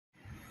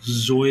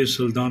Zoe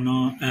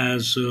Saldanha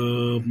as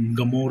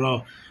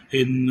Gamora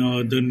in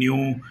the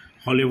new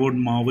Hollywood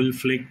Marvel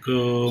flick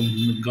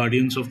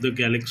Guardians of the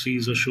Galaxy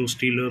is a show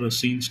stealer, a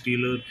scene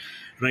stealer,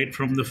 right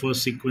from the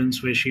first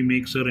sequence where she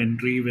makes her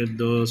entry with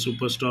the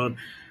superstar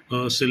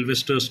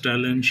Sylvester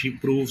Stallone. She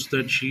proves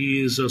that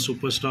she is a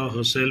superstar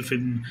herself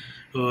in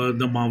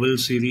the Marvel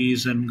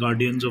series and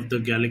Guardians of the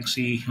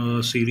Galaxy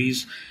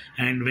series.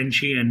 And when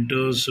she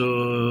enters,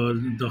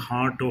 the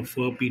heart of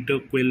Peter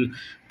Quill,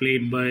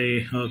 played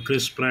by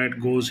Chris Pratt,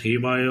 goes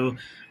haywire.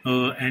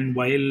 And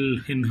while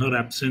in her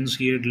absence,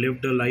 he had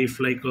lived a life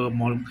like a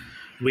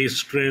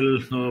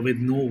wastrel with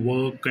no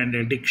work and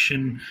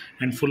addiction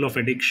and full of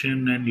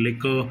addiction and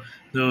liquor.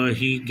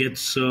 He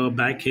gets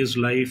back his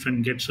life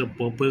and gets a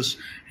purpose,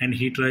 and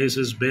he tries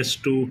his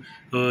best to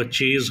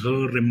chase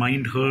her,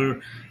 remind her,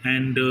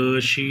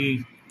 and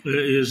she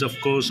is of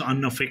course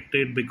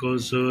unaffected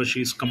because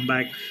she's come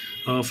back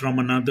from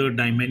another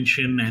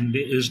dimension and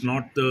is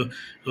not the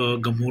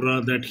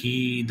Gamora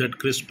that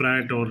Chris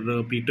Pratt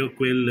or Peter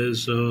Quill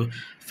is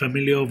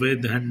familiar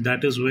with, and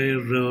that is where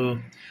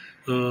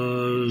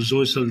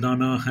Zoe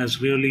Saldana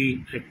has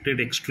really acted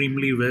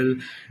extremely well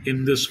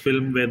in this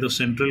film, where the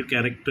central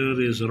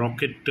character is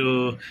Rocket,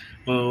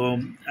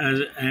 and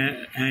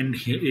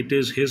it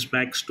is his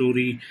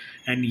backstory,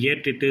 and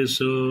yet it is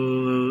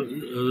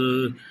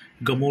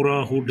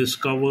Gamora who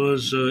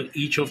discovers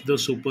each of the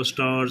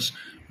superstars,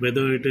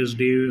 whether it is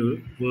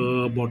Dave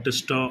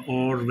Bautista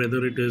or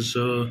whether it is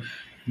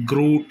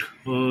Groot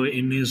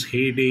in his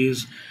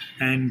heydays,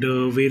 and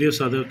various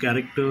other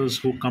characters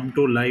who come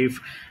to life.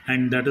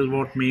 And that is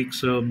what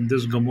makes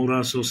this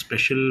Gamora so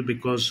special,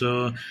 because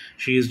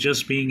she is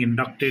just being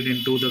inducted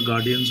into the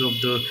Guardians of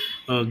the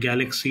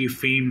Galaxy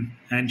fame,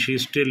 and she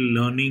is still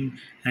learning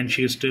and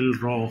she is still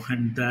raw,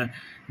 and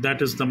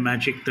that is the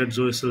magic that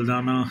Zoe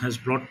Saldana has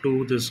brought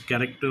to this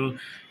character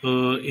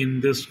in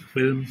this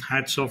film.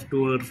 Hats off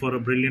to her for a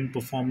brilliant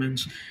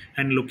performance,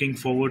 and looking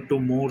forward to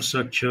more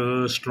such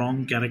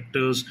strong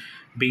characters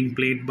being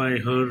played by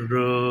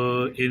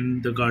her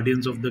in the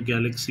Guardians of the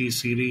Galaxy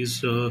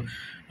series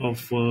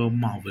of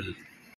Marvel.